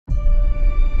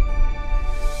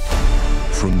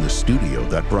From the studio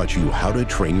that brought you How to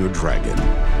Train Your Dragon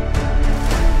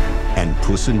and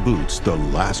Puss in Boots: The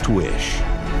Last Wish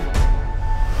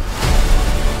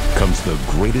comes the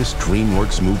greatest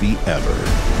DreamWorks movie ever.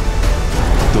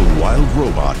 The Wild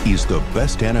Robot is the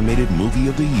best animated movie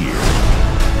of the year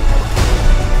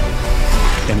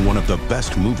and one of the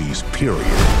best movies, period.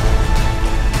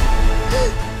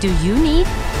 Do you need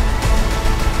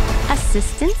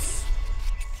assistance?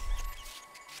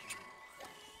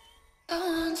 I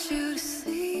want you to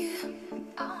see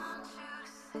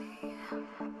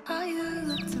how you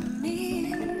look to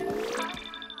me.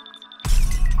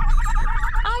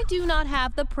 I do not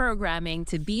have the programming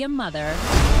to be a mother.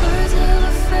 Birds of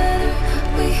a feather,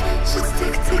 we should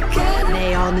stick together.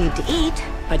 They all need to eat,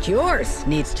 but yours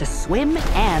needs to swim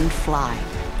and fly.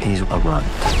 He's a runt.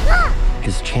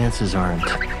 His chances aren't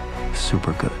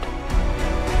super good.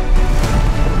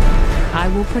 I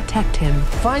will protect him.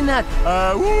 Find that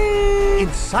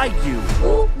inside you.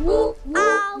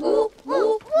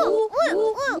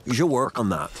 You should work on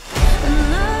that.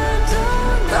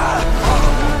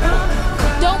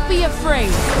 Don't be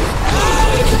afraid.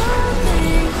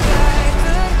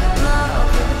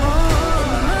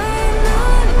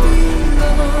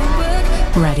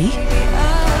 Ready?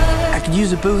 I could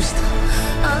use a boost.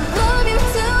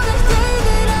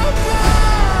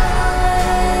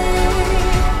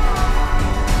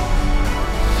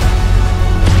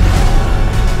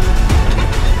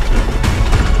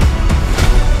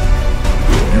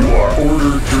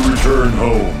 Ordered to return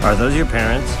home. Are those your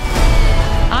parents?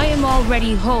 I am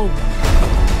already home.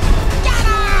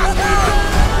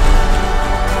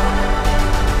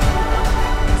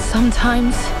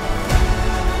 Sometimes,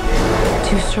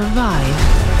 to survive,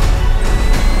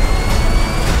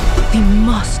 we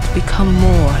must become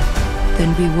more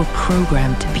than we were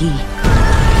programmed to be.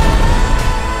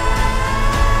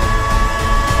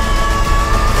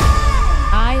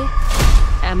 I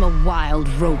am a wild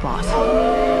robot.